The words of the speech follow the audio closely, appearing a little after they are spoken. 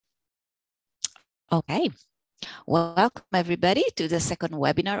Okay, welcome everybody to the second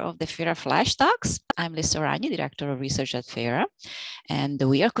webinar of the FARA Flash Talks. I'm Lisa Ragni, Director of Research at FARA, and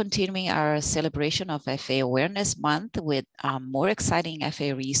we are continuing our celebration of FA Awareness Month with more exciting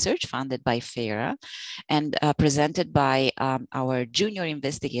FA research funded by FARA and presented by our junior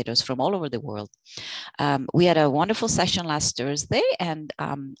investigators from all over the world. We had a wonderful session last Thursday, and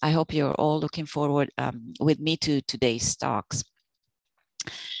I hope you're all looking forward with me to today's talks.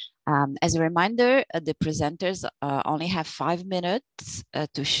 As a reminder, the presenters only have 5 minutes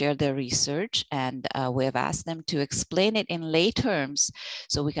to share their research, and we have asked them to explain it in lay terms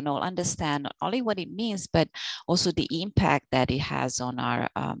so we can all understand not only what it means, but also the impact that it has on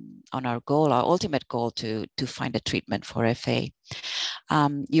our goal, our ultimate goal to find a treatment for FA.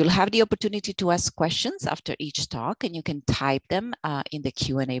 You'll have the opportunity to ask questions after each talk, and you can type them in the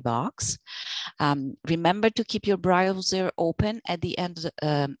Q&A box. Remember to keep your browser open at the end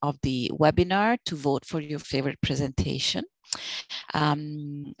of the webinar to vote for your favorite presentation.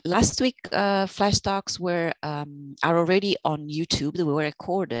 Last week, Flash Talks are already on YouTube. They were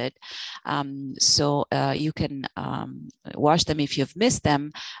recorded, so you can watch them if you've missed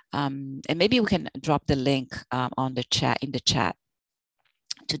them, and maybe we can drop the link on the chat in the chat.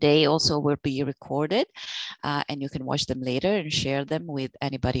 Today also will be recorded, and you can watch them later and share them with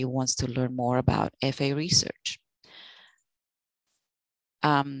anybody who wants to learn more about FA research.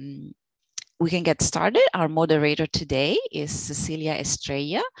 We can get started. Our moderator today is Cecilia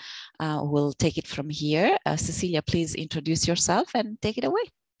Estrella, who will take it from here. Cecilia, please introduce yourself and take it away.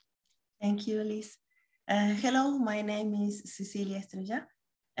 Thank you, Liz. Hello, my name is Cecilia Estrella.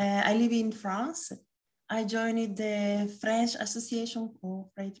 I live in France. I joined the French Association for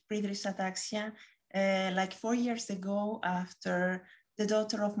Friedreich Ataxia like 4 years ago after the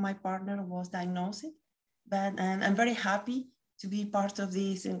daughter of my partner was diagnosed. But I'm very happy to be part of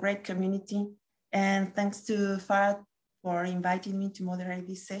this great community. And thanks to FARA for inviting me to moderate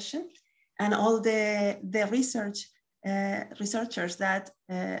this session and all the researchers that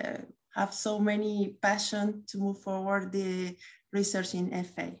have so many passion to move forward the research in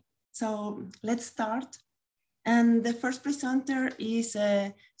FA. So let's start. And the first presenter is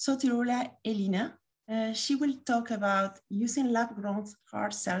Sotirula Elina. She will talk about using lab-grown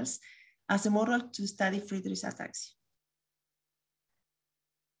heart cells as a model to study Friedreich ataxia.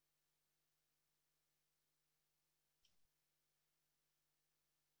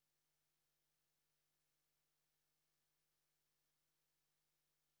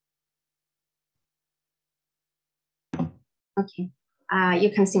 Okay,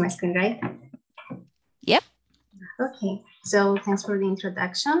 you can see my screen, right? Yep. Okay, so thanks for the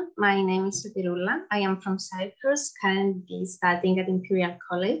introduction. My name is Sotirula. I am from Cyprus, currently studying at Imperial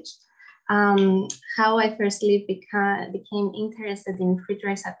College. How I firstly became interested in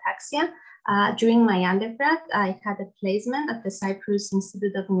Friedreich ataxia. During my undergrad, I had a placement at the Cyprus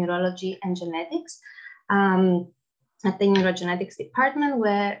Institute of Neurology and Genetics at the neurogenetics department,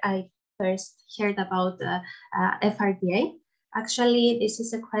 where I first heard about FRDA. Actually, this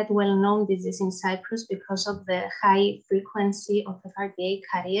is a quite well-known disease in Cyprus because of the high frequency of FRDA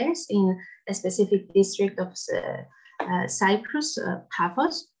carriers in a specific district of Cyprus,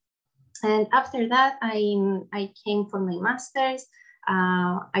 Paphos. And after that, I came for my master's,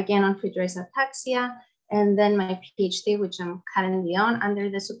 again on Friedreich ataxia, and then my PhD, which I'm currently on, under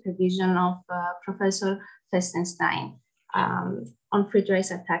the supervision of Professor Festenstein on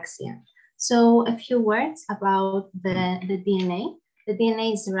Friedreich ataxia. So a few words about the DNA. The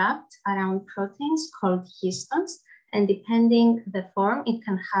DNA is wrapped around proteins called histones, and depending the form, it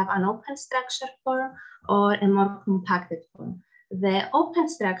can have an open structure form or a more compacted form. The open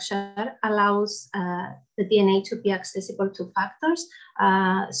structure allows the DNA to be accessible to factors,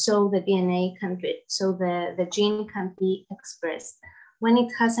 so the DNA can be, so the gene can be expressed. When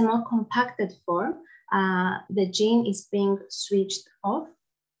it has a more compacted form, the gene is being switched off.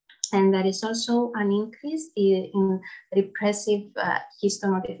 And there is also an increase in repressive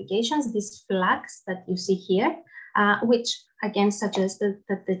histone modifications, these flags that you see here, which again suggested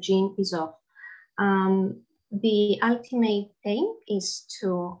that the gene is off. The ultimate aim is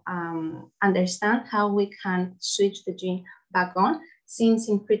to understand how we can switch the gene back on, since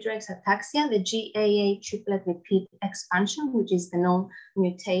in Friedreich ataxia, the GAA triplet repeat expansion, which is the known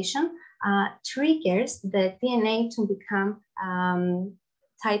mutation, triggers the DNA to become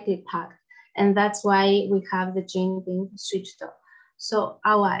tightly packed. And that's why we have the gene being switched off. So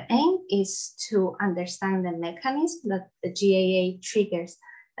our aim is to understand the mechanism that the GAA triggers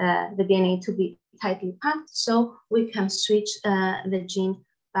the DNA to be tightly packed, so we can switch the gene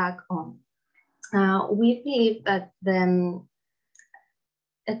back on. We believe that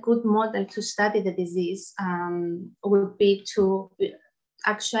a good model to study the disease would be to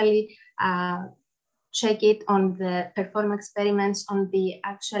actually check it on perform experiments on the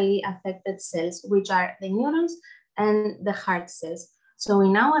actually affected cells, which are the neurons and the heart cells. So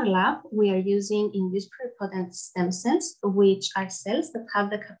in our lab, we are using induced pluripotent stem cells, which are cells that have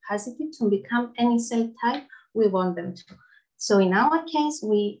the capacity to become any cell type we want them to. So in our case,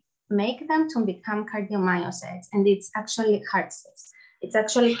 we make them to become cardiomyocytes, and it's actually heart cells. It's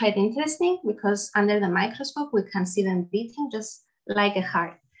actually quite interesting because under the microscope, we can see them beating just like a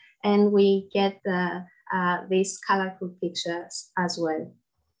heart. And we get these colorful pictures as well.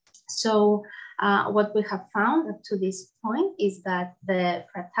 So what we have found up to this point is that the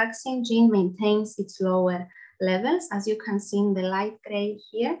frataxin gene maintains its lower levels. As you can see in the light gray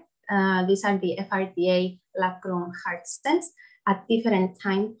here, these are the FRDA lab-grown heart cells. At different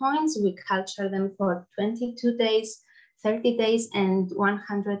time points, we culture them for 22 days, 30 days, and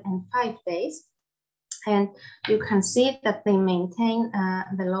 105 days. And you can see that they maintain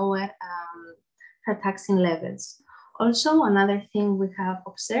the lower frataxin levels. Also, another thing we have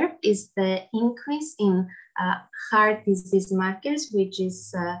observed is the increase in heart disease markers, which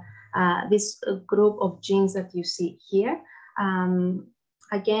is this group of genes that you see here.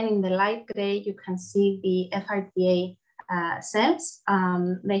 Again, in the light gray, you can see the FRDA cells.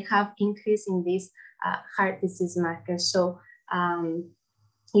 They have increase in these heart disease markers. So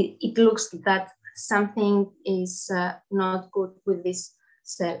it looks that something is not good with these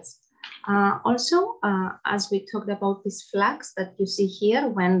cells. Also, as we talked about these flags that you see here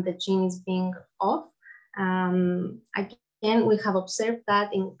when the gene is being off, again, we have observed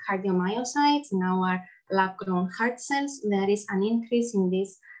that in cardiomyocytes, in our lab-grown heart cells, there is an increase in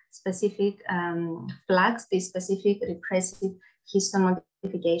these specific flags, these specific repressive histone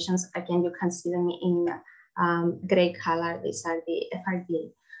modifications. Again, you can see them in gray color. These are the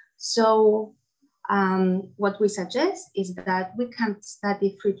FRDA. So what we suggest is that we can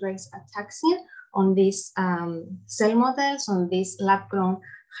study Friedreich's ataxia on these cell models, on these lab-grown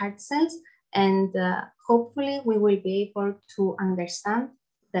heart cells, and hopefully we will be able to understand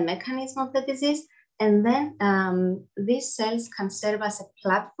the mechanism of the disease. And then these cells can serve as a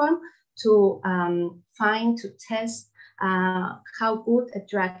platform to to test how good a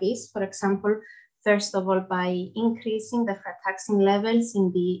drug is. For example, first of all, by increasing the frataxin levels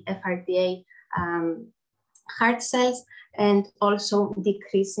in the FRDA heart cells, and also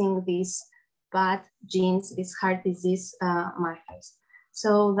decreasing these bad genes, these heart disease markers.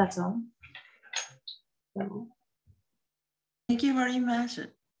 So that's all. Thank you very much.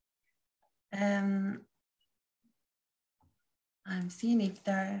 I'm seeing if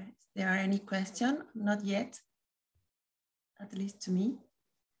there are any questions. Not yet, at least to me.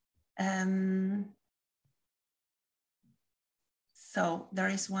 So there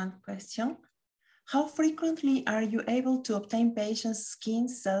is one question. How frequently are you able to obtain patients' skin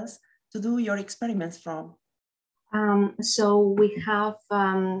cells to do your experiments from? So we have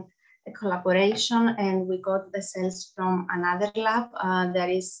a collaboration, and we got the cells from another lab.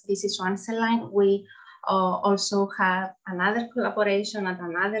 This is one cell line. We also have another collaboration at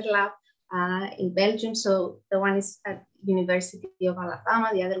another lab in Belgium. So the one is at University of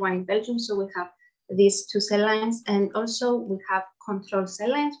Alabama, the other one in Belgium. So we have these two cell lines, and also we have control cell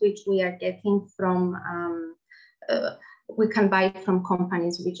lines, which we are getting from, we can buy from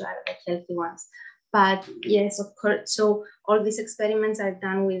companies which are the healthy ones. But yes, of course, so all these experiments are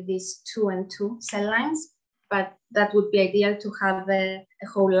done with these 2 and 2 cell lines, but that would be ideal to have a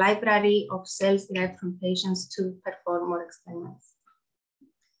whole library of cells derived from patients to perform more experiments.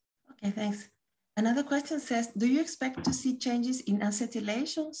 Okay, thanks. Another question says, do you expect to see changes in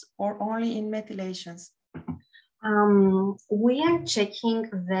acetylations or only in methylations? We are checking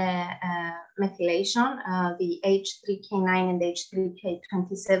the methylation, the H3K9 and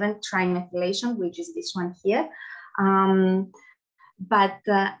H3K27 trimethylation, which is this one here. But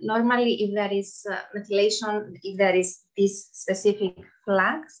normally, if there is methylation, if there is these specific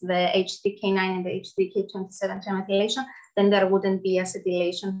flags, the H3K9 and the H3K27 trimethylation, then there wouldn't be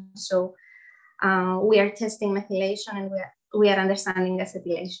acetylation. So we are testing methylation, and we are understanding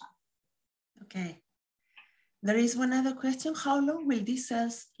acetylation. Okay. There is one other question. How long will these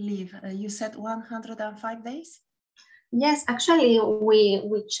cells live? You said 105 days? Yes, actually,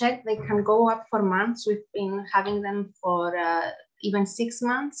 we checked. They can go up for months. We've been having them for even 6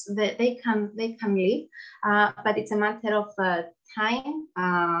 months. They can live, but it's a matter of time.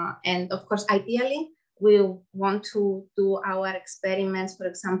 And of course, ideally, we want to do our experiments, for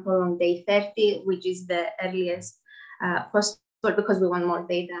example, on day 30, which is the earliest possible, because we want more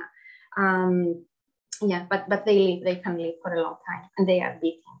data. yeah, but they can live for a long time, and they are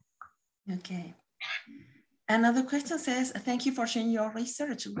beating. Okay. Another question says, thank you for sharing your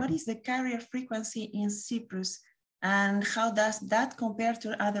research. What is the carrier frequency in Cyprus, and how does that compare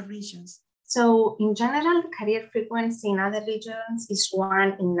to other regions? So in general, the carrier frequency in other regions is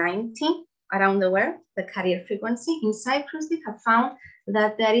 1 in 90 around the world, the carrier frequency. In Cyprus, they have found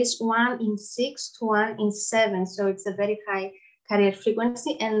that there is 1 in 6 to 1 in 7. So it's a very high carrier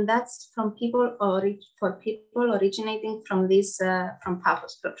frequency, and that's from people for people originating from this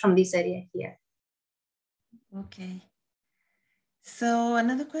from this area here. Okay. So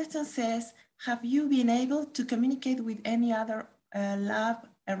another question says, have you been able to communicate with any other lab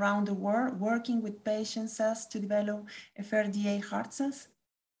around the world working with patient cells to develop FRDA heart cells?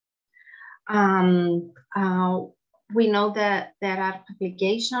 We know that there are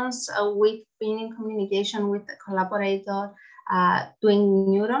publications. We've been in communication with a collaborator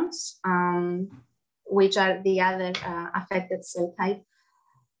doing neurons, which are the other affected cell type.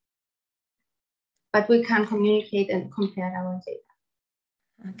 But we can communicate and compare our data.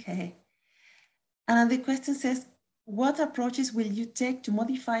 Okay. And the question says, what approaches will you take to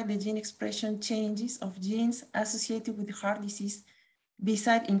modify the gene expression changes of genes associated with heart disease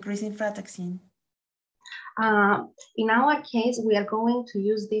besides increasing frataxin? In our case, we are going to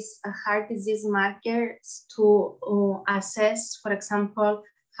use these heart disease markers to assess, for example,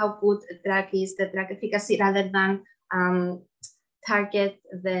 how good a drug is, the drug efficacy, rather than target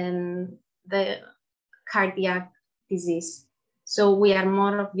the cardiac disease. So we are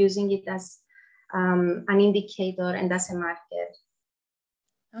more of using it as an indicator and as a marker.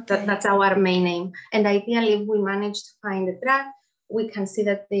 Okay. That's our main aim. And ideally, if we manage to find a drug, we can see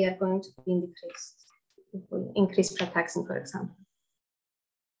that they are going to be decreased. If we increase frataxin, for example.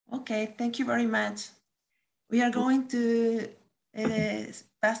 Okay, thank you very much. We are going to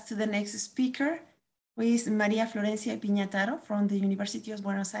pass to the next speaker, who is Maria Florencia Piñataro from the University of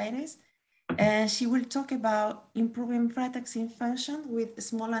Buenos Aires. And she will talk about improving frataxin function with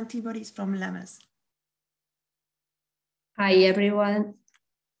small antibodies from llamas. Hi, everyone.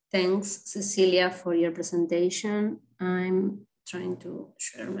 Thanks, Cecilia, for your presentation. I'm trying to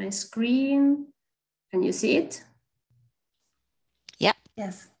share my screen. Can you see it? Yeah.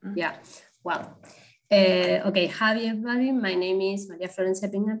 Yes. Yeah. Well, okay. Hi, everybody. My name is Maria Florencia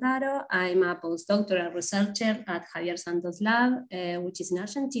Piñataro. I'm a postdoctoral researcher at Javier Santos Lab, which is in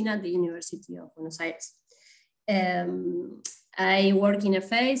Argentina at the University of Buenos Aires. I work in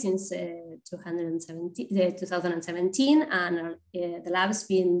FA since 2017, and the lab's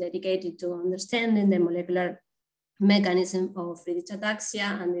been dedicated to understanding the molecular mechanism of Friedreich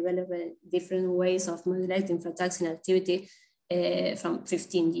ataxia and developing different ways of modulating frataxin activity from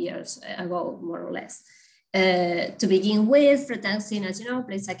 15 years ago, more or less. To begin with, frataxin, as you know,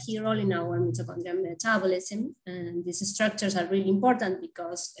 plays a key role in our mitochondrial metabolism, and these structures are really important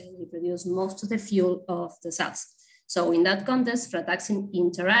because they produce most of the fuel of the cells. So in that context, frataxin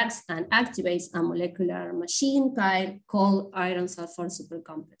interacts and activates a molecular machine called iron-sulfur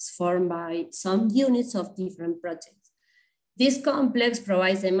supercomplex, formed by some units of different proteins. This complex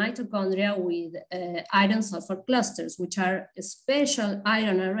provides the mitochondria with iron-sulfur clusters, which are special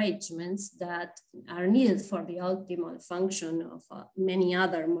iron arrangements that are needed for the optimal function of many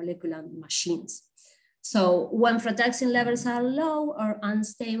other molecular machines. So when frataxin levels are low or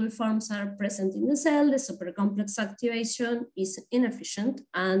unstable forms are present in the cell, the supercomplex activation is inefficient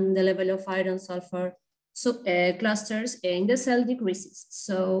and the level of iron-sulfur clusters in the cell decreases.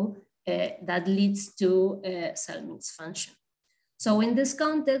 So that leads to cell misfunction. So in this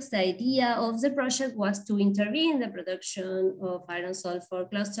context, the idea of the project was to intervene in the production of iron-sulfur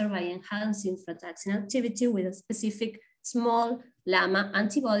cluster by enhancing frataxin activity with a specific small llama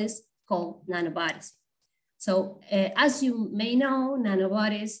antibodies called nanobodies. So as you may know,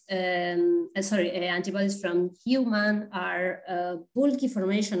 nanobodies, antibodies from human are a bulky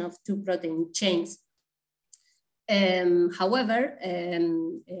formation of two protein chains. However,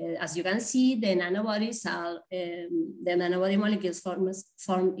 as you can see, the nanobodies are, the nanobody molecules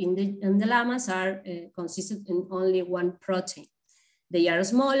formed in the llamas are consisted in only one protein. They are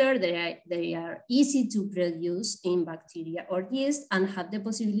smaller, they are easy to produce in bacteria or yeast and have the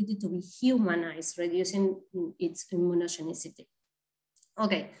possibility to be humanized, reducing its immunogenicity.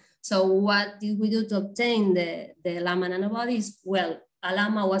 Okay, so what did we do to obtain the llama nanobodies? Well, a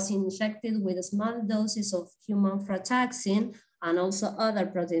llama was injected with small doses of human frataxin and also other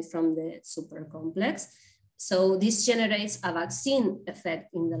proteins from the supercomplex. So this generates a vaccine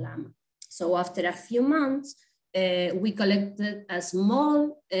effect in the llama. So after a few months, we collected a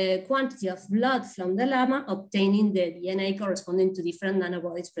small quantity of blood from the llama, obtaining the DNA corresponding to different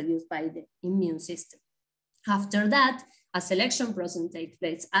nanobodies produced by the immune system. After that, a selection process takes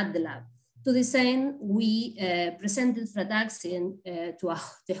place at the lab. To this end, we presented frataxin to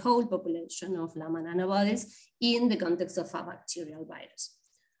the whole population of llama nanobodies in the context of a bacterial virus.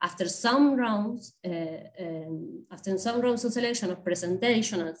 After some rounds of selection, of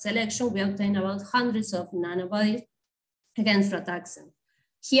presentation and selection, we obtained about hundreds of nanobodies against frataxin.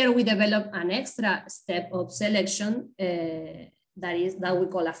 Here we develop an extra step of selection that we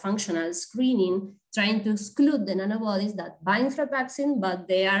call a functional screening, trying to exclude the nanobodies that bind frataxin, but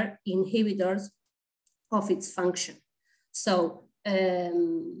they are inhibitors of its function. So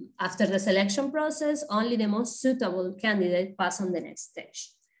after the selection process, only the most suitable candidate pass on the next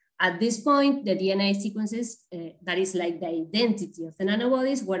stage. At this point, the DNA sequences, that is like the identity of the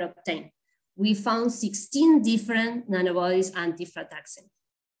nanobodies, were obtained. We found 16 different nanobodies anti-frataxin.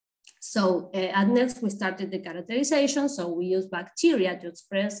 So at next, we started the characterization. So we used bacteria to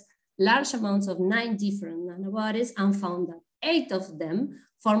express large amounts of 9 different nanobodies and found that 8 of them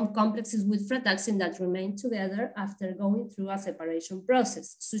form complexes with frataxin that remain together after going through a separation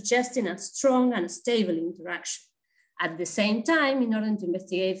process, suggesting a strong and stable interaction. At the same time, in order to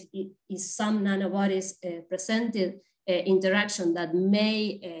investigate if some nanobodies presented interaction that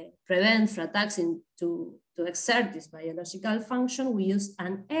may prevent frataxin to exert this biological function, we used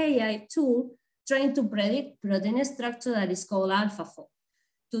an AI tool trying to predict protein structure that is called AlphaFold.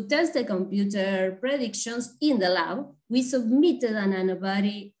 To test the computer predictions in the lab, we submitted an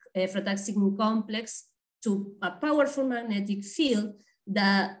antibody frataxin complex to a powerful magnetic field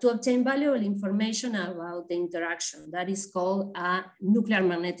to obtain valuable information about the interaction. That is called a nuclear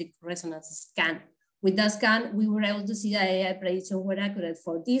magnetic resonance scan. With that scan, we were able to see that AI predictions were accurate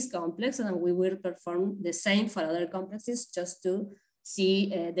for this complex, and we will perform the same for other complexes just to see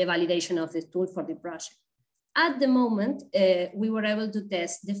the validation of the tool for the project. At the moment, we were able to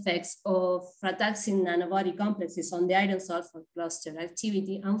test the effects of frataxin nanobody complexes on the iron sulfur cluster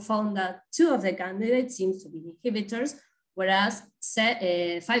activity and found that 2 of the candidates seem to be inhibitors, whereas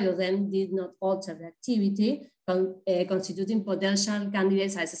 5 of them did not alter the activity, constituting potential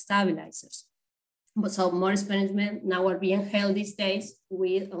candidates as stabilizers. So more experiments now are being held these days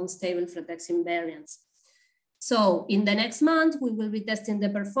with unstable frataxin variants. So in the next month, we will be testing the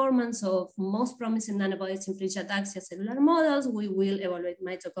performance of most promising nanobodies in Friedreich ataxia cellular models. We will evaluate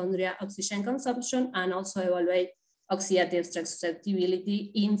mitochondria oxygen consumption and also evaluate oxidative stress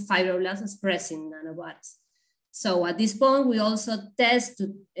susceptibility in fibroblasts expressing nanobodies. So at this point, we also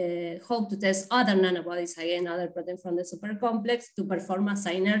hope to test other nanobodies, again, other proteins from the supercomplex to perform a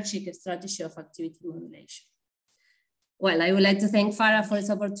synergic strategy of activity modulation. Well, I would like to thank FARA for this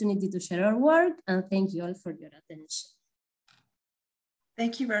opportunity to share our work, and thank you all for your attention.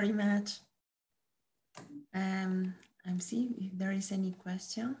 Thank you very much. I'm seeing if there is any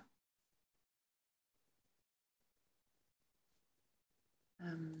question.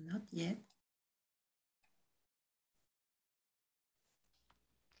 Not yet.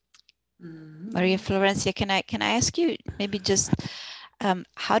 Maria Florencia, can I ask you maybe just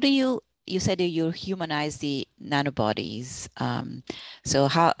how do you said that you humanize the nanobodies? So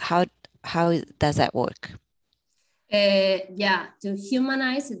how does that work? Yeah, to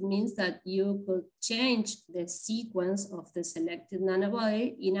humanize, it means that you could change the sequence of the selected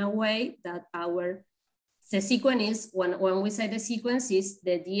nanobody in a way that the sequence is, when we say the sequence, is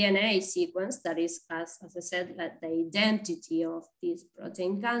the DNA sequence, that is, as I said, like the identity of this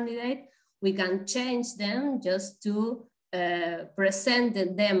protein candidate. We can change them just to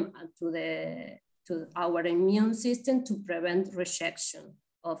present them to our immune system to prevent rejection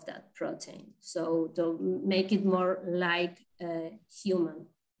of that protein. So to make it more like human.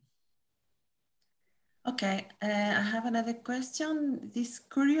 Okay, I have another question. This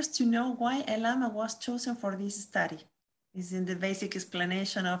curious to know why a llama was chosen for this study. Is in the basic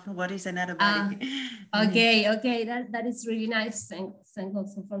explanation of what is an antibody. Okay, that is really nice. Thanks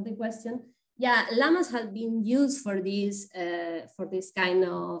also for the question. Yeah, llamas have been used for this kind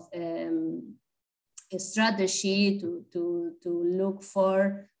of strategy to look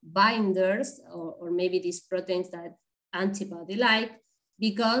for binders or maybe these proteins that antibody-like,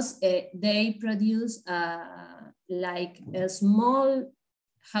 because they produce like a small,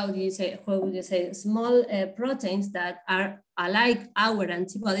 small proteins that are alike our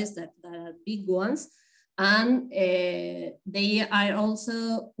antibodies, that are big ones, and they are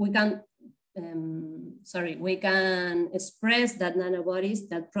also, we can express that nanobodies,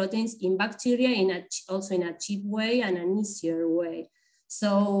 that proteins in bacteria also in a cheap way and an easier way.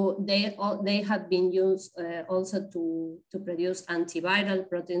 So they have been used also to produce antiviral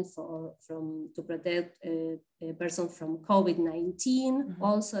proteins to protect a person from COVID-19. Mm-hmm.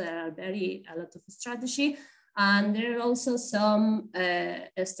 Also, there are a lot of strategy. And there are also some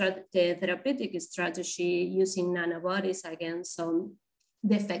therapeutic strategy using nanobodies against some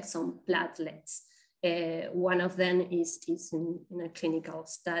defects on platelets. One of them is in a clinical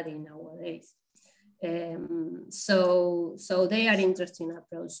study nowadays. So they are interesting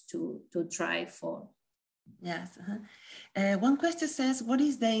approach to try for. Yes. One question says, what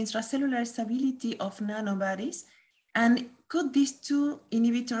is the intracellular stability of nanobodies? And could these two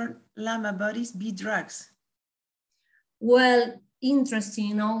inhibitor LAMA bodies be drugs? Well,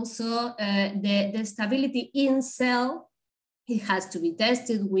 interesting also, the stability in cell, it has to be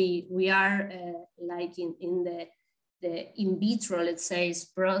tested. We are like in the in vitro, let's say,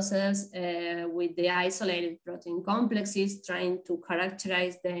 process with the isolated protein complexes, trying to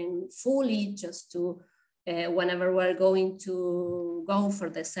characterize them fully just to, whenever we're going to go for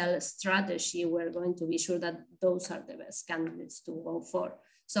the cell strategy, we're going to be sure that those are the best candidates to go for.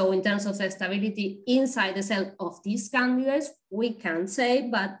 So in terms of the stability inside the cell of these candidates, we can't say,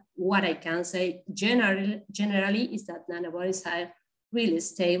 but what I can say generally is that nanobodies are really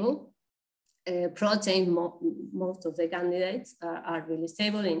stable. Protein, most of the candidates are really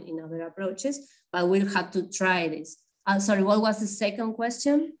stable in other approaches, but we'll have to try this. Sorry, what was the second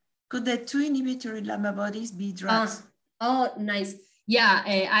question? Could the two inhibitory LAMA bodies be drugs? Oh, nice. Yeah,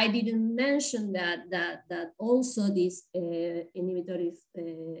 I didn't mention that also these inhibitory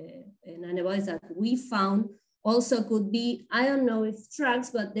nanobodies that we found also could be, I don't know if drugs,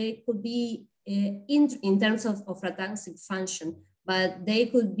 but they could be in terms of frataxin function, but they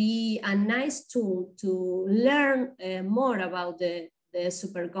could be a nice tool to learn more about the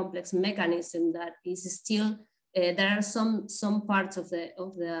super complex mechanism that is still, there are some parts of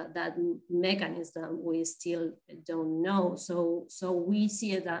that mechanism we still don't know. So we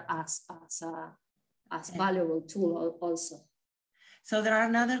see it as valuable tool also. So there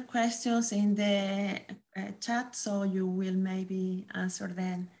are other questions in the chat, so you will maybe answer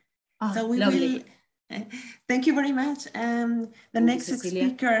them. Oh, so we lovely. will. Thank you very much. The next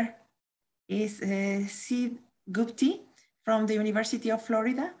speaker is Sid Gupti from the University of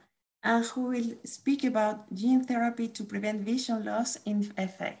Florida, and who will speak about gene therapy to prevent vision loss in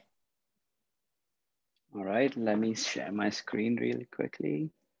FA. All right, let me share my screen really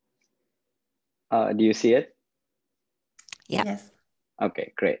quickly. Do you see it? Yeah. Yes.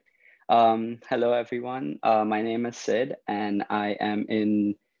 Okay, great. Hello, everyone. My name is Sid, and I am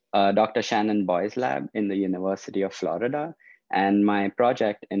in Dr. Shannon Boy's lab in the University of Florida. And my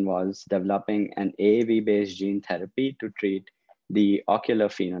project involves developing an AAV-based gene therapy to treat the ocular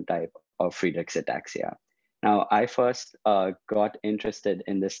phenotype of Friedreich's ataxia. Now, I first got interested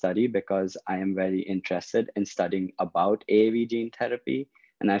in this study because I am very interested in studying about AAV gene therapy.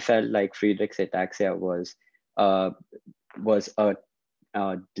 And I felt like Friedreich's ataxia was a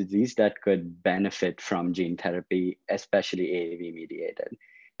disease that could benefit from gene therapy, especially AAV mediated.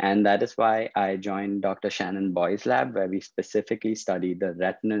 And that is why I joined Dr. Shannon Boy's lab, where we specifically study the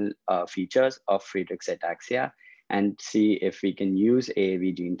retinal features of Friedreich's ataxia and see if we can use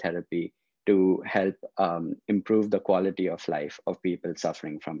AAV gene therapy to help improve the quality of life of people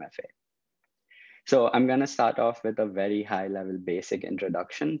suffering from FA. So I'm going to start off with a very high-level basic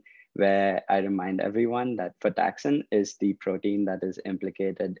introduction, where I remind everyone that frataxin is the protein that is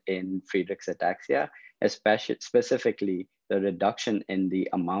implicated in Friedreich's ataxia, specifically the reduction in the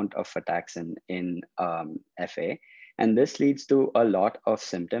amount of frataxin in FA. And this leads to a lot of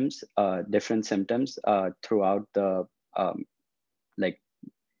symptoms, different symptoms throughout the,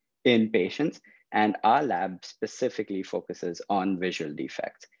 in patients. And our lab specifically focuses on visual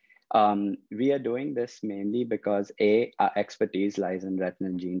defects. We are doing this mainly because our expertise lies in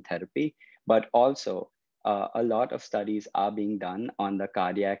retinal gene therapy, but also a lot of studies are being done on the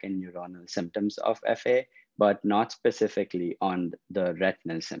cardiac and neuronal symptoms of FA, but not specifically on the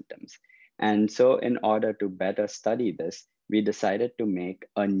retinal symptoms. And so in order to better study this, we decided to make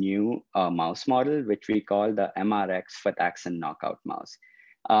a new mouse model, which we call the MRX frataxin knockout mouse.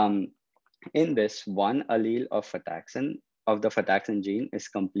 In this, one allele of the frataxin gene is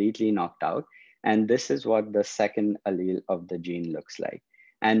completely knocked out. And this is what the second allele of the gene looks like.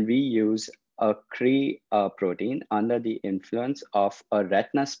 And we use a Cree protein under the influence of a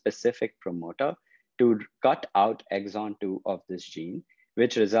retina-specific promoter to cut out exon 2 of this gene,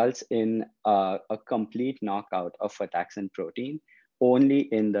 which results in a complete knockout of frataxin protein only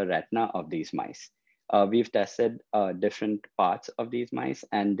in the retina of these mice. We've tested different parts of these mice,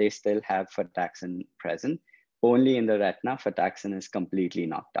 and they still have frataxin present. only in the retina, frataxin is completely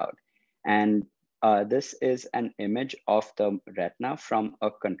knocked out. And this is an image of the retina from a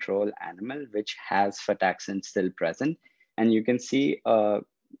control animal, which has frataxin still present. And you can see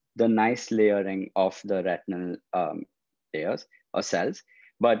the nice layering of the retinal layers or cells.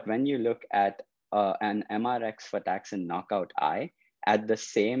 But when you look at an MRX frataxin knockout eye at the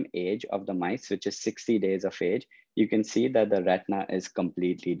same age of the mice, which is 60 days of age, you can see that the retina is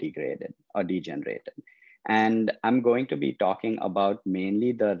completely degraded or degenerated. And I'm going to be talking about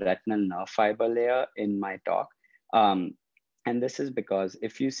mainly the retinal nerve fiber layer in my talk. And this is because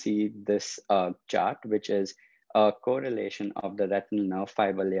if you see this chart, which is a correlation of the retinal nerve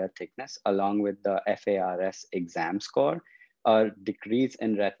fiber layer thickness along with the FARS exam score, a decrease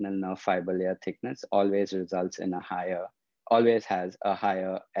in retinal nerve fiber layer thickness always results in always has a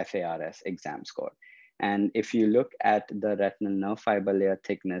higher FARS exam score. And if you look at the retinal nerve fiber layer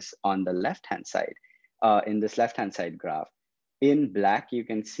thickness on the left-hand side, in this left-hand side graph, in black, you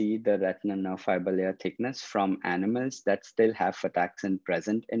can see the retinal nerve fiber layer thickness from animals that still have frataxin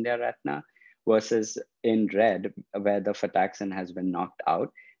present in their retina, versus in red, where the frataxin has been knocked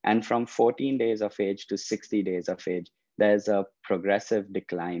out. And from 14 days of age to 60 days of age, there's a progressive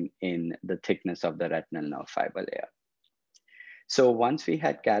decline in the thickness of the retinal nerve fiber layer. So once we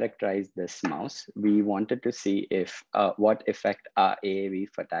had characterized this mouse, we wanted to see if what effect our AAV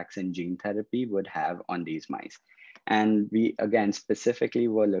frataxin gene therapy would have on these mice. And we, again, specifically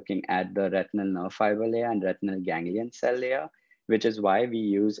were looking at the retinal nerve fiber layer and retinal ganglion cell layer, which is why we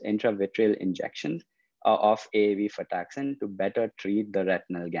use intravitreal injections of AAV frataxin to better treat the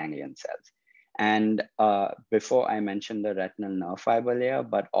retinal ganglion cells. And before I mentioned the retinal nerve fiber layer,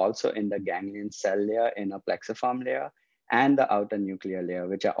 but also in the ganglion cell layer, inner plexiform layer, and the outer nuclear layer,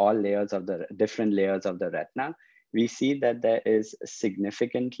 which are all layers of the different layers of the retina, we see that there is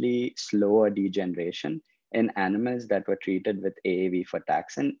significantly slower degeneration in animals that were treated with AAV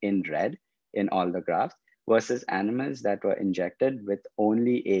frataxin in red in all the graphs versus animals that were injected with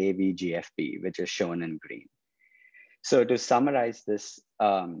only AAV GFP, which is shown in green. So to summarize this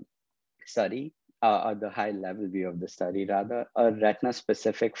study, or the high level view of the study rather, a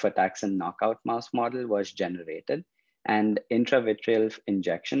retina-specific frataxin knockout mouse model was generated, and intravitreal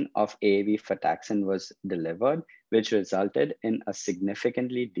injection of AAV frataxin was delivered, which resulted in a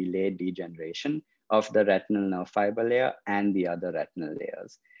significantly delayed degeneration of the retinal nerve fiber layer and the other retinal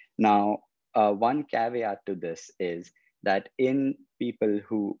layers. Now, one caveat to this is that in people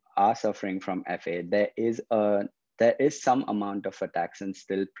who are suffering from FA, there is some amount of frataxin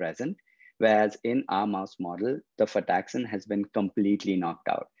still present, whereas in our mouse model, the frataxin has been completely knocked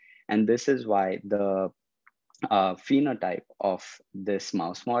out. And this is why the phenotype of this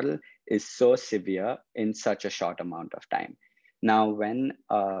mouse model is so severe in such a short amount of time. Now,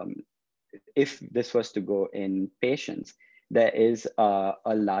 if this was to go in patients, there is a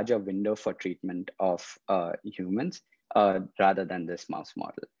larger window for treatment of humans rather than this mouse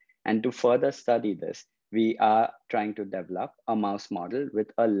model. And to further study this, we are trying to develop a mouse model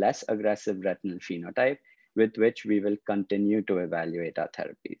with a less aggressive retinal phenotype with which we will continue to evaluate our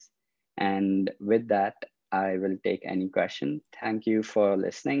therapies. And with that, I will take any question. Thank you for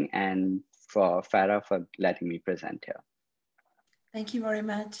listening and for FARA for letting me present here. Thank you very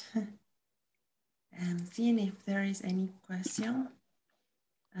much. Seeing if there is any question.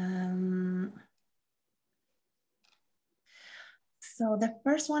 So the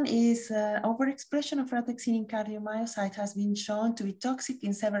first one is overexpression of frataxin in cardiomyocyte has been shown to be toxic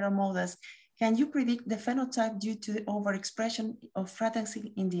in several models. Can you predict the phenotype due to the overexpression of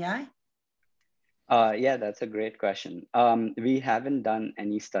frataxin in the eye? Yeah, that's a great question. We haven't done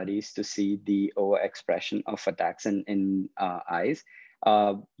any studies to see the overexpression of frataxin in eyes.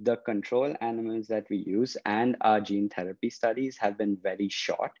 The control animals that we use and our gene therapy studies have been very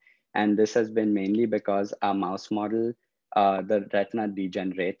short. And this has been mainly because our mouse model, the retina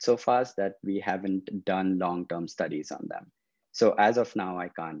degenerates so fast that we haven't done long-term studies on them. So as of now, I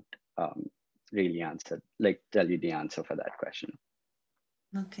can't really tell you the answer for that question.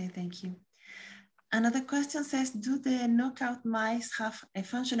 Okay, thank you. Another question says, do the knockout mice have a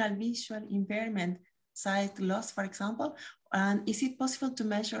functional visual impairment, sight loss, for example? And is it possible to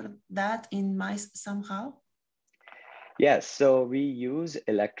measure that in mice somehow? Yes, so we use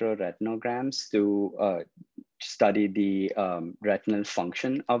electroretinograms to study the retinal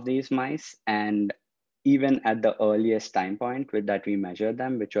function of these mice. And even at the earliest time point with that we measured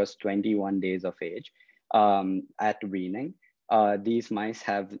them, which was 21 days of age at weaning, these mice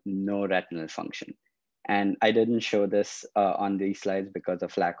have no retinal function. And I didn't show this on these slides because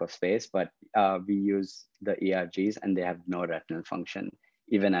of lack of space, but we use the ERGs and they have no retinal function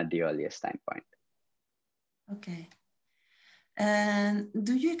even at the earliest time point. Okay. And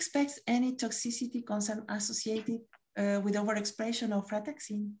do you expect any toxicity concern associated with overexpression of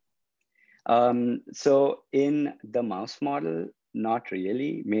frataxin? So in the mouse model, not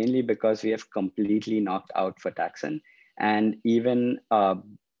really, mainly because we have completely knocked out frataxin. And even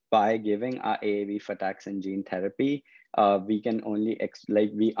by giving our AAV frataxin gene therapy, we can only,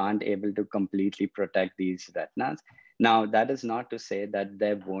 we aren't able to completely protect these retinas. Now, that is not to say that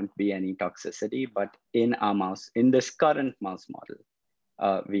there won't be any toxicity, but in our mouse, in this current mouse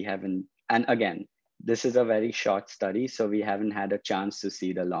model, we haven't, and again, this is a very short study, so we haven't had a chance to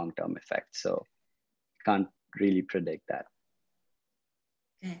see the long-term effects. So can't really predict that.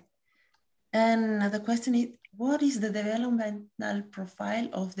 Okay. And the question is, what is the developmental profile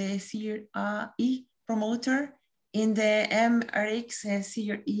of the CRE promoter in the MRX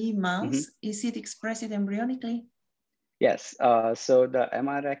CRE mouse? Is it expressed embryonically? Yes, so the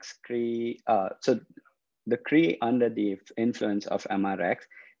MRX CRE, so the CRE under the influence of MRX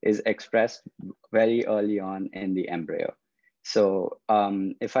is expressed very early on in the embryo. So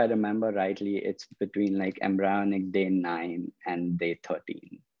if I remember rightly, it's between like embryonic day 9 and day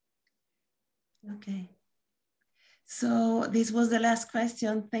 13. Okay. So this was the last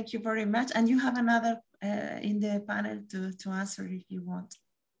question. Thank you very much. And you have another in the panel to answer if you want.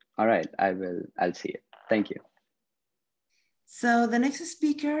 All right, I'll see it. Thank you. So the next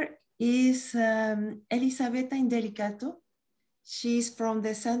speaker is Elisabetta Indelicato. She's from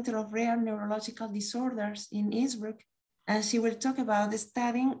the Center of Rare Neurological Disorders in Innsbruck, and she will talk about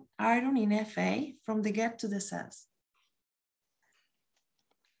studying iron in FA from the gut to the cells.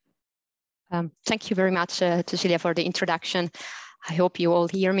 Thank you very much, Cecilia, for the introduction. I hope you all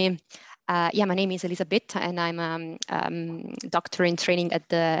hear me. Yeah, my name is Elisabetta, and I'm a doctor in training at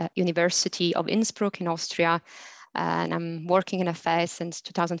the University of Innsbruck in Austria. And I'm working in FA since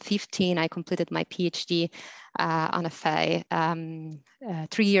 2015. I completed my PhD on FA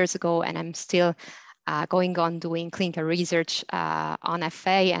 3 years ago, and I'm still going on doing clinical research on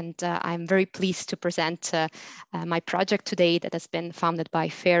FA. And I'm very pleased to present my project today that has been founded by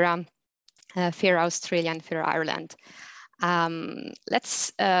FARA, FARA Australia and FARA Ireland.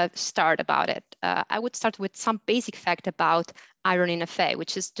 Let's start about it. I would start with some basic fact about iron in FA,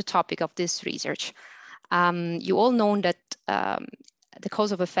 which is the topic of this research. You all know that the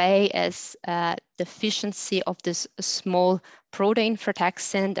cause of FA is deficiency of this small protein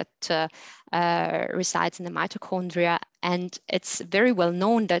frataxin that resides in the mitochondria, and it's very well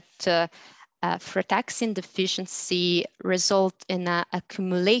known that frataxin deficiency results in an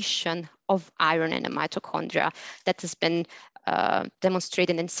accumulation of iron in the mitochondria that has been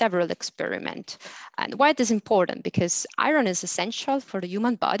demonstrated in several experiments. And why it is important? Because iron is essential for the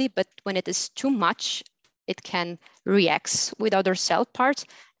human body, but when it is too much, it can react with other cell parts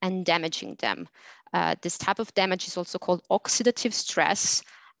and damaging them. This type of damage is also called oxidative stress,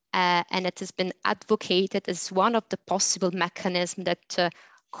 and it has been advocated as one of the possible mechanisms that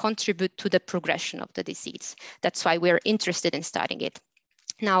contribute to the progression of the disease. That's why we're interested in studying it.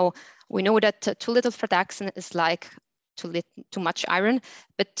 Now, we know that too little frataxin is like too much iron,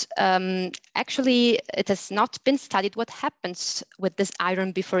 but actually it has not been studied what happens with this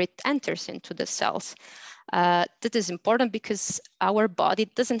iron before it enters into the cells. That is important because our body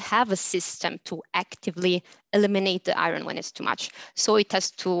doesn't have a system to actively eliminate the iron when it's too much. So it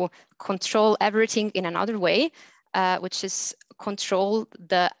has to control everything in another way, which is control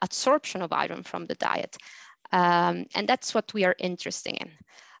the absorption of iron from the diet. And that's what we are interested in.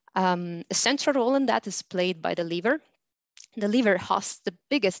 A central role in that is played by the liver. The liver hosts the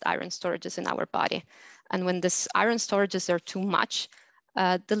biggest iron storages in our body. And when these iron storages are too much,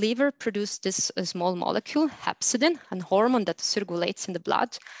 the liver produces this small molecule, hepcidin, a hormone that circulates in the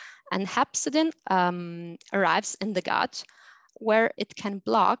blood. And hepcidin arrives in the gut, where it can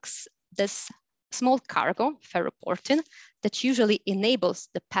block this small cargo, ferroportin, that usually enables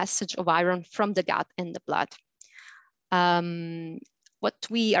the passage of iron from the gut in the blood. What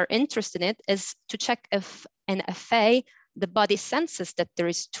we are interested in is to check if in FA, the body senses that there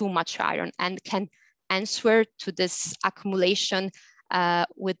is too much iron and can answer to this accumulation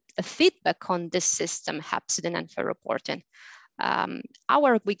with a feedback on this system, hepcidin and ferroportin. How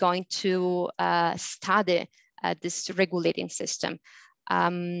are we going to study this regulating system?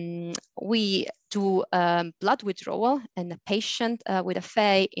 We do blood withdrawal in a patient with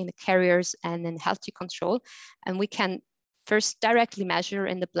FA, in carriers and in healthy control, and we can first directly measure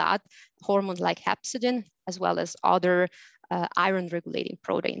in the blood hormones like hepcidin, as well as other iron regulating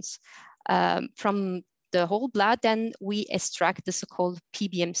proteins. From the whole blood, then we extract the so-called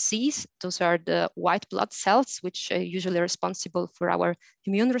PBMCs. Those are the white blood cells, which are usually responsible for our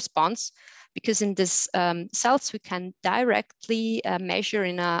immune response. because in these cells we can directly measure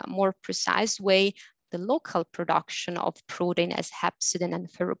in a more precise way the local production of protein as hepcidin and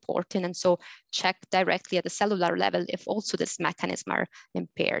ferroportin, and so check directly at the cellular level if also this mechanism are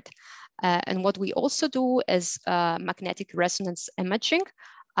impaired. And what we also do is magnetic resonance imaging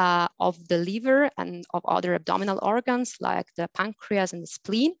of the liver and of other abdominal organs like the pancreas and the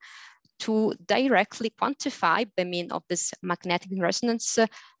spleen to directly quantify by means of this magnetic resonance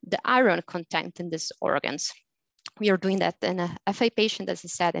the iron content in these organs. We are doing that in a FA patient, as I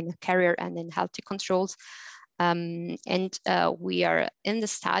said, in a carrier and in healthy controls. We are in the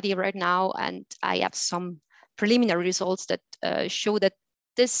study right now, and I have some preliminary results that show that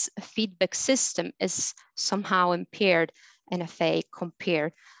this feedback system is somehow impaired in FA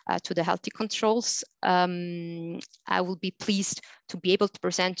compared to the healthy controls. I will be pleased to be able to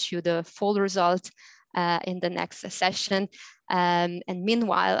present you the full result in the next session. And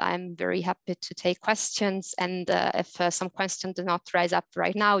meanwhile, I'm very happy to take questions. And if some questions do not rise up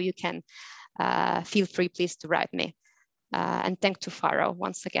right now, you can feel free, please, to write me. And thank to FARA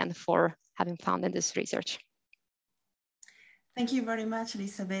once again for having funded this research. Thank you very much,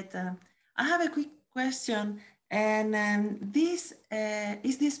 Elizabeth. I have a quick question. And is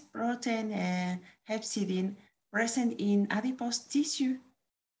this protein hepcidin present in adipose tissue,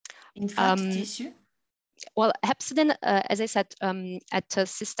 in fat tissue? Well, hepcidin, as I said, at a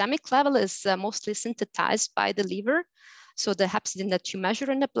systemic level is mostly synthesized by the liver. So the hepcidin that you measure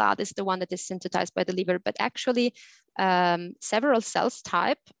in the blood is the one that is synthesized by the liver, but actually several cells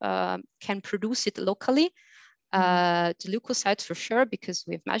type can produce it locally. The leukocytes for sure, because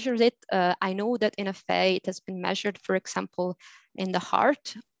we've measured it. I know that in FA it has been measured, for example, in the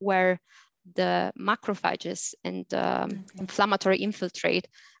heart, where the macrophages and inflammatory infiltrate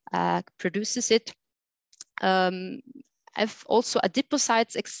produces it. If also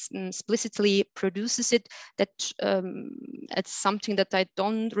adipocytes explicitly produces it, that it's something that I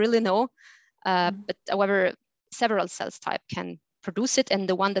don't really know. But however, several cells type can produce it, and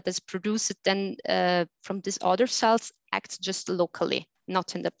the one that is produced then from these other cells acts just locally,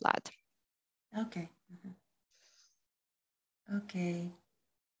 not in the blood. Okay. Okay.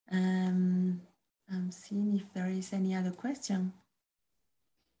 I'm seeing if there is any other question.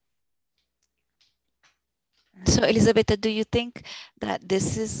 So Elisabetta, do you think that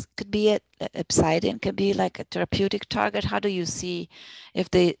this could be hepcidin could be like a therapeutic target? How do you see if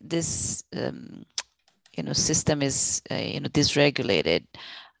this system is dysregulated?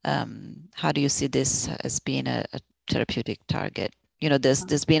 How do you see this as being a therapeutic target?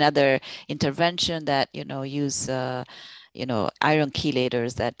 There's been other intervention that use iron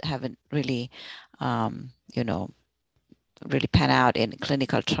chelators that haven't really really pan out in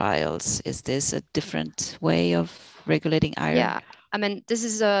clinical trials. Is this a different way of regulating iron? Yeah, I mean, this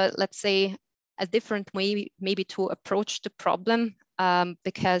is let's say a different way maybe to approach the problem,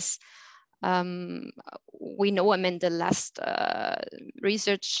 because we know, I mean, the last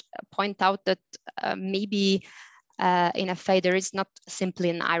research point out that maybe in FA there is not simply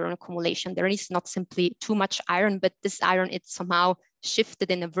an iron accumulation. There is not simply too much iron, but this iron it's somehow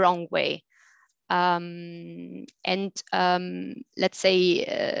shifted in a wrong way. Let's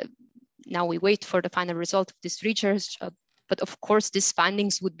say now we wait for the final result of this research, but of course these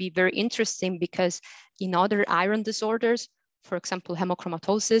findings would be very interesting because in other iron disorders, for example,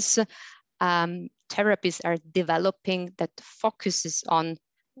 hemochromatosis, therapies are developing that focuses on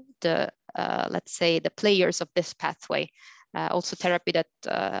the, let's say, the players of this pathway. Also therapy that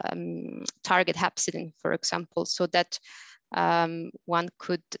target hepcidin, for example, so that one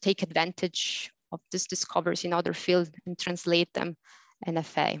could take advantage of these discoveries in other fields and translate them in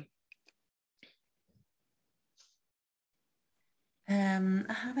FA. I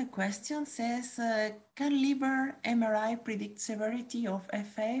have a question. Says, can liver MRI predict severity of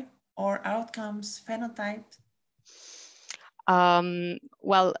FA or outcomes phenotype?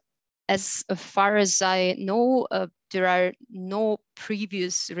 Well, as far as I know, there are no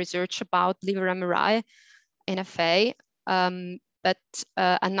previous research about liver MRI in FA. But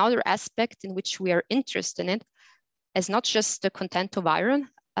another aspect in which we are interested in it is not just the content of iron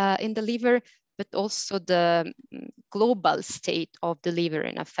in the liver, but also the global state of the liver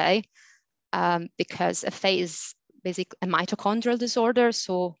in FA, because FA is basically a mitochondrial disorder,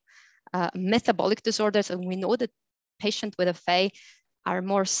 so metabolic disorders, and we know that patients with FA are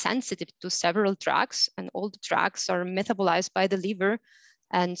more sensitive to several drugs, and all the drugs are metabolized by the liver.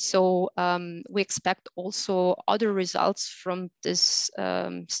 And so we expect also other results from this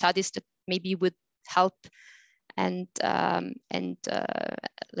studies that maybe would help and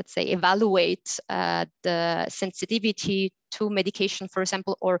let's say evaluate the sensitivity to medication, for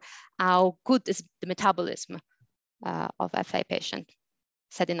example, or how good is the metabolism of FA patient,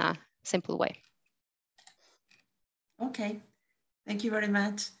 said in a simple way. Okay, thank you very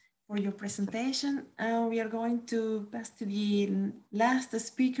much for your presentation. We are going to pass to the last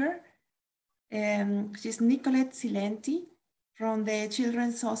speaker. She's Nicolette Silenti from the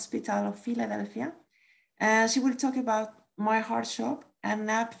Children's Hospital of Philadelphia. She will talk about My Heart Shop, an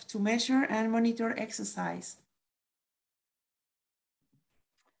app to measure and monitor exercise.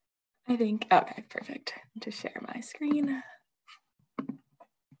 I think, okay, perfect. I'll just share my screen.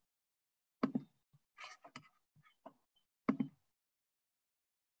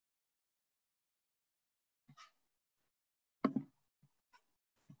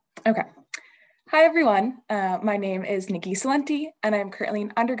 Okay. Hi, everyone. My name is Nikki Silenti, and I'm currently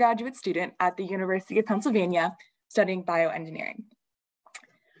an undergraduate student at the University of Pennsylvania studying bioengineering.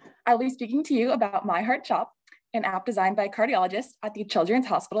 I'll be speaking to you about My Heart Shop, an app designed by cardiologists at the Children's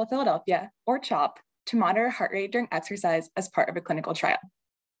Hospital of Philadelphia, or CHOP, to monitor heart rate during exercise as part of a clinical trial.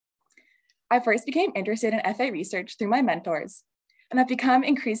 I first became interested in FA research through my mentors, and have become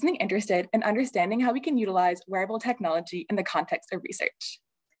increasingly interested in understanding how we can utilize wearable technology in the context of research.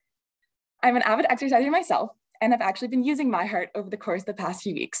 I'm an avid exerciser myself and have actually been using My Heart over the course of the past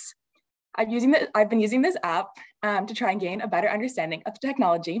few weeks. I've been using this app to try and gain a better understanding of the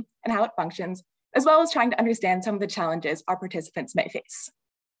technology and how it functions, as well as trying to understand some of the challenges our participants may face.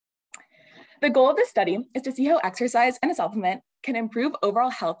 The goal of this study is to see how exercise and a supplement can improve overall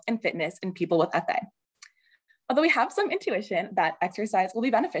health and fitness in people with FA. Although we have some intuition that exercise will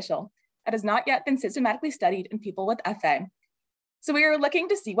be beneficial, it has not yet been systematically studied in people with FA. So we are looking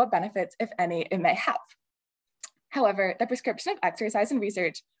to see what benefits, if any, it may have. However, the prescription of exercise in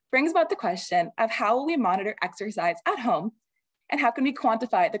research brings about the question of how will we monitor exercise at home, and how can we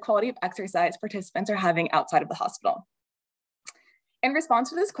quantify the quality of exercise participants are having outside of the hospital? In response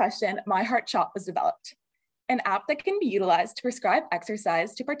to this question, My Heart Shop was developed, an app that can be utilized to prescribe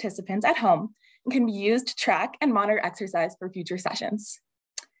exercise to participants at home and can be used to track and monitor exercise for future sessions.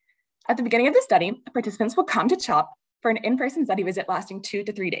 At the beginning of the study, participants will come to CHOP for an in-person study visit lasting 2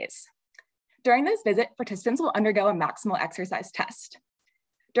 to 3 days. During this visit, participants will undergo a maximal exercise test.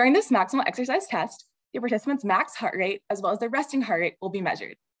 During this maximal exercise test, the participant's max heart rate as well as their resting heart rate will be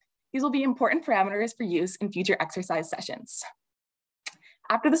measured. These will be important parameters for use in future exercise sessions.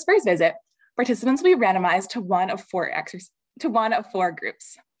 After this first visit, participants will be randomized to one of four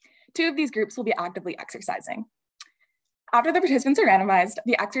groups. 2 of these groups will be actively exercising. After the participants are randomized,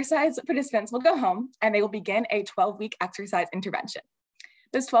 the exercise participants will go home and they will begin a 12-week exercise intervention.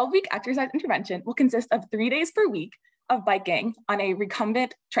 This 12-week exercise intervention will consist of 3 days per week of biking on a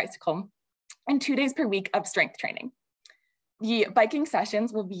recumbent tricycle and 2 days per week of strength training. The biking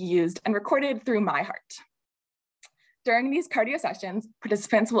sessions will be used and recorded through My Heart. During these cardio sessions,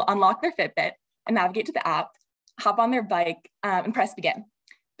 participants will unlock their Fitbit and navigate to the app, hop on their bike, and press begin.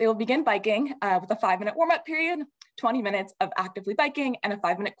 They will begin biking with a 5-minute warm-up period, 20 minutes of actively biking, and a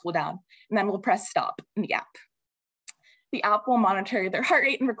 5-minute cool down, and then we'll press stop in the app. The app will monitor their heart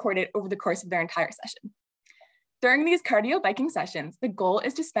rate and record it over the course of their entire session. During these cardio biking sessions, the goal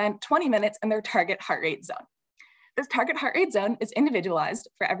is to spend 20 minutes in their target heart rate zone. This target heart rate zone is individualized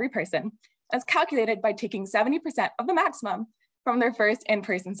for every person and is calculated by taking 70% of the maximum from their first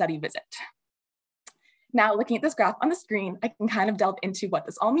in-person study visit. Now, looking at this graph on the screen, I can kind of delve into what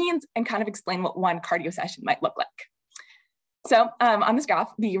this all means and kind of explain what one cardio session might look like. So on this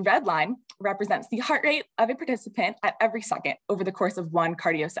graph, the red line represents the heart rate of a participant at every second over the course of one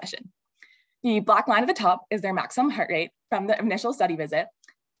cardio session. The black line at the top is their maximum heart rate from the initial study visit,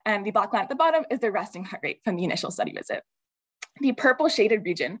 and the black line at the bottom is their resting heart rate from the initial study visit. The purple shaded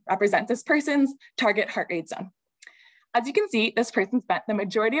region represents this person's target heart rate zone. As you can see, this person spent the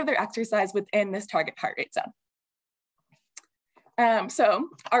majority of their exercise within this target heart rate zone. So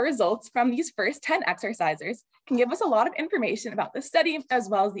our results from these first 10 exercisers can give us a lot of information about the study as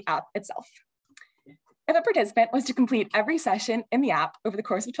well as the app itself. If a participant was to complete every session in the app over the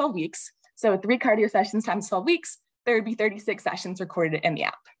course of 12 weeks, so 3 cardio sessions times 12 weeks, there would be 36 sessions recorded in the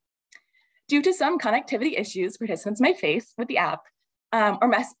app. Due to some connectivity issues participants may face with the app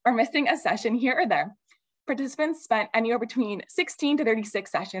or missing a session here or there, participants spent anywhere between 16 to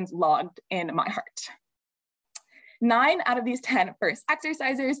 36 sessions logged in My Heart. 9 out of these 10 first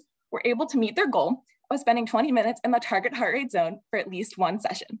exercisers were able to meet their goal of spending 20 minutes in the target heart rate zone for at least one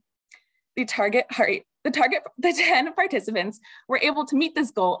session. The 10 participants were able to meet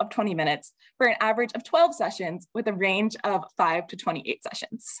this goal of 20 minutes for an average of 12 sessions with a range of 5 to 28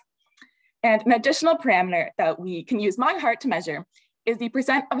 sessions. And an additional parameter that we can use my heart to measure is the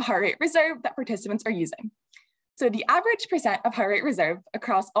percent of heart rate reserve that participants are using. So the average percent of heart rate reserve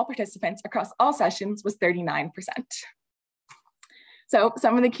across all participants across all sessions was 39%. So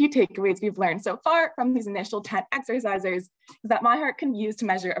some of the key takeaways we've learned so far from these initial 10 exercisers is that my heart can be used to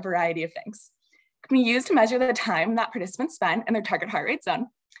measure a variety of things. It can be used to measure the time that participants spend in their target heart rate zone,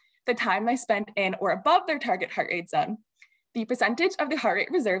 the time they spend in or above their target heart rate zone, the percentage of the heart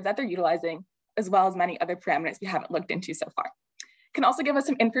rate reserve that they're utilizing, as well as many other parameters we haven't looked into so far. It can also give us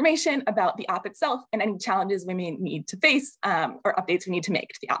some information about the app itself and any challenges we may need to face or updates we need to make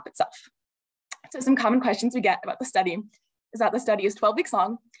to the app itself. So some common questions we get about the study is that the study is 12 weeks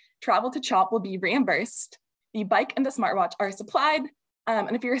long, travel to CHOP will be reimbursed, the bike and the smartwatch are supplied,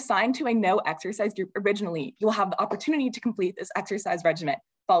 and if you're assigned to a no exercise group originally, you'll have the opportunity to complete this exercise regimen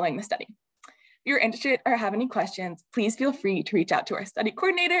following the study. If you're interested or have any questions, please feel free to reach out to our study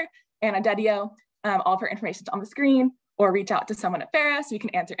coordinator, Anna Dedio. All of her information is on the screen, or reach out to someone at FARA so we can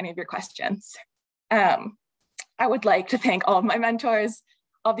answer any of your questions. I would like to thank all of my mentors,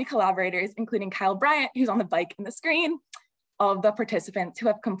 all the collaborators, including Kyle Bryant, who's on the bike in the screen, all of the participants who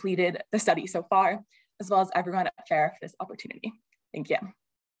have completed the study so far, as well as everyone at FARA for this opportunity. Thank you.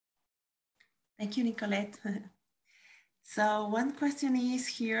 Thank you, Nicolette. So one question is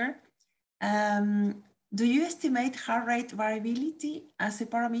here, do you estimate heart rate variability as a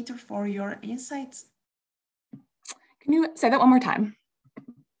parameter for your insights? Can you say that one more time?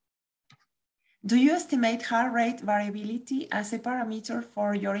 Do you estimate heart rate variability as a parameter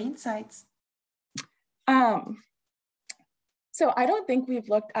for your insights? So I don't think we've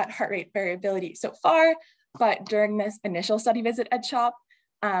looked at heart rate variability so far, but during this initial study visit at CHOP,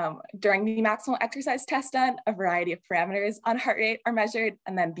 during the maximal exercise test done, a variety of parameters on heart rate are measured,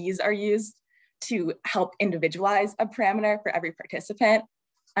 and then these are used to help individualize a parameter for every participant.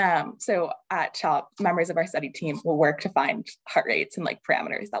 So at CHOP, members of our study team will work to find heart rates and like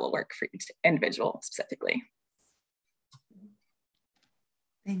parameters that will work for each individual specifically.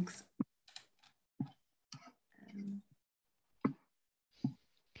 Thanks.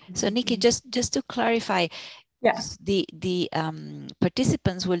 So Nikki, just to clarify, yes, the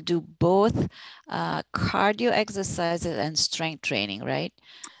participants will do both cardio exercises and strength training, right?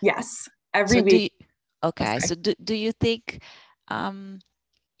 Yes, every week. Okay, so do you think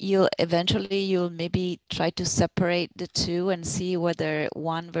you'll maybe try to separate the two and see whether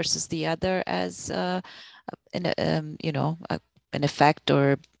one versus the other as an effect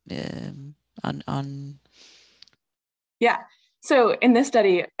or on? Yeah. So in this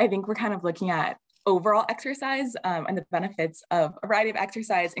study, I think we're kind of looking at overall exercise and the benefits of a variety of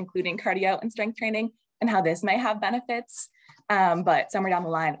exercise, including cardio and strength training, and how this may have benefits. But somewhere down the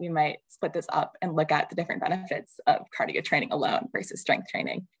line, we might split this up and look at the different benefits of cardio training alone versus strength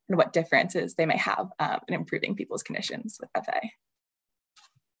training and what differences they may have in improving people's conditions with FA.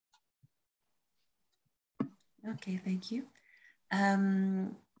 Okay, thank you.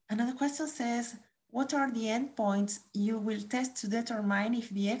 Another question says, what are the endpoints you will test to determine if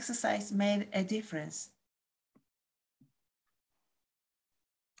the exercise made a difference?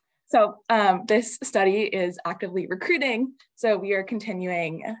 So this study is actively recruiting. So we are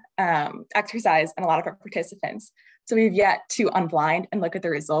continuing exercise in a lot of our participants. So we've yet to unblind and look at the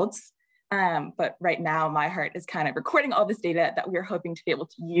results. But right now, my heart is kind of recording all this data that we are hoping to be able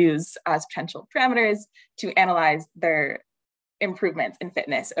to use as potential parameters to analyze their improvements in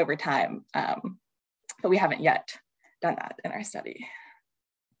fitness over time. But we haven't yet done that in our study.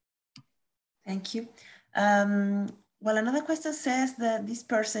 Thank you. Well, another question says that this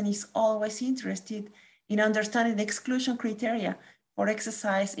person is always interested in understanding the exclusion criteria for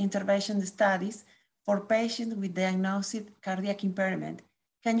exercise intervention studies for patients with diagnosed cardiac impairment.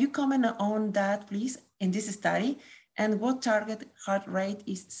 Can you comment on that, please, in this study, and what target heart rate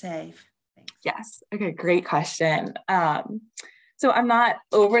is safe? Thanks. Yes, okay, great question. So I'm not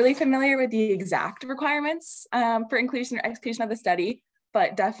overly familiar with the exact requirements for inclusion or exclusion of the study,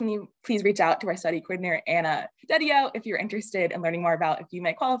 but definitely please reach out to our study coordinator, Anna Dedio, if you're interested in learning more about if you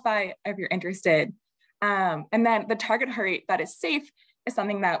may qualify, if you're interested. And then the target heart rate that is safe is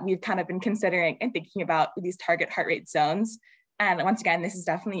something that we've kind of been considering and thinking about with these target heart rate zones. And once again, this is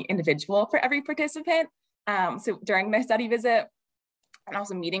definitely individual for every participant. So during my study visit and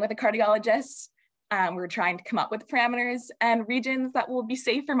also meeting with a cardiologist, we're trying to come up with parameters and regions that will be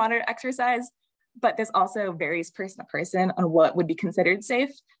safe for moderate exercise, but this also varies person to person on what would be considered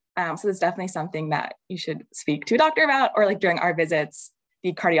safe. So it's definitely something that you should speak to a doctor about, or like during our visits,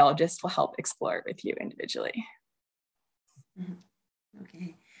 the cardiologist will help explore with you individually. Mm-hmm.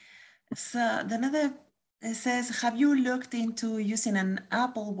 Okay. So another says, have you looked into using an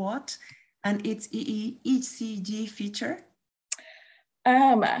Apple Watch and its ECG feature?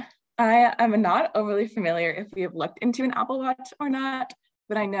 I am not overly familiar if we have looked into an Apple Watch or not,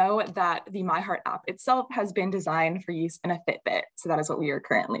 but I know that the MyHeart app itself has been designed for use in a Fitbit. So that is what we are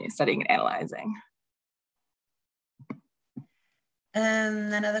currently studying and analyzing.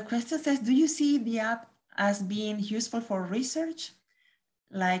 And another question says, do you see the app as being useful for research,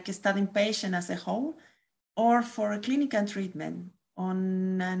 like studying patient as a whole, or for clinical treatment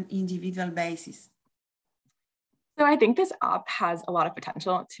on an individual basis? So I think this app has a lot of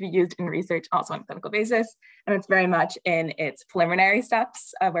potential to be used in research, also on a clinical basis. And it's very much in its preliminary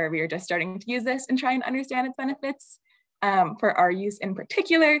steps where we are just starting to use this and try and understand its benefits. For our use in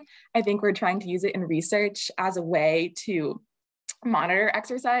particular, I think we're trying to use it in research as a way to monitor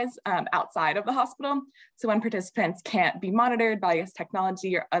exercise outside of the hospital. So when participants can't be monitored by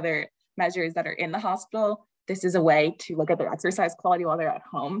technology or other measures that are in the hospital, this is a way to look at their exercise quality while they're at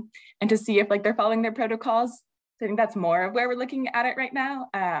home and to see if they're following their protocols. So I think that's more of where we're looking at it right now,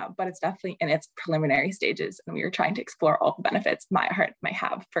 but it's definitely in its preliminary stages, and we are trying to explore all the benefits MyHeart might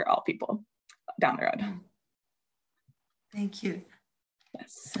have for all people down the road. Thank you.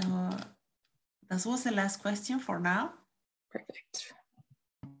 Yes. So that was the last question for now. Perfect.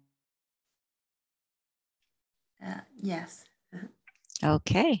 Yes.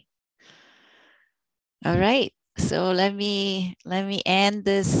 Okay. All right. So let me end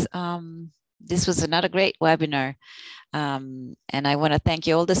this. This was another great webinar. And I want to thank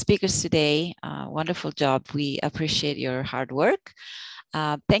you, all the speakers today. Wonderful job. We appreciate your hard work.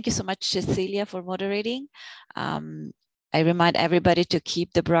 Thank you so much, Cecilia, for moderating. I remind everybody to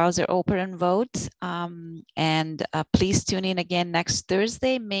keep the browser open and vote. And please tune in again next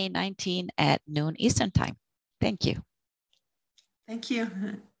Thursday, May 19 at noon Eastern Time. Thank you. Thank you.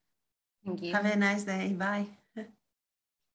 Thank you. Have a nice day. Bye.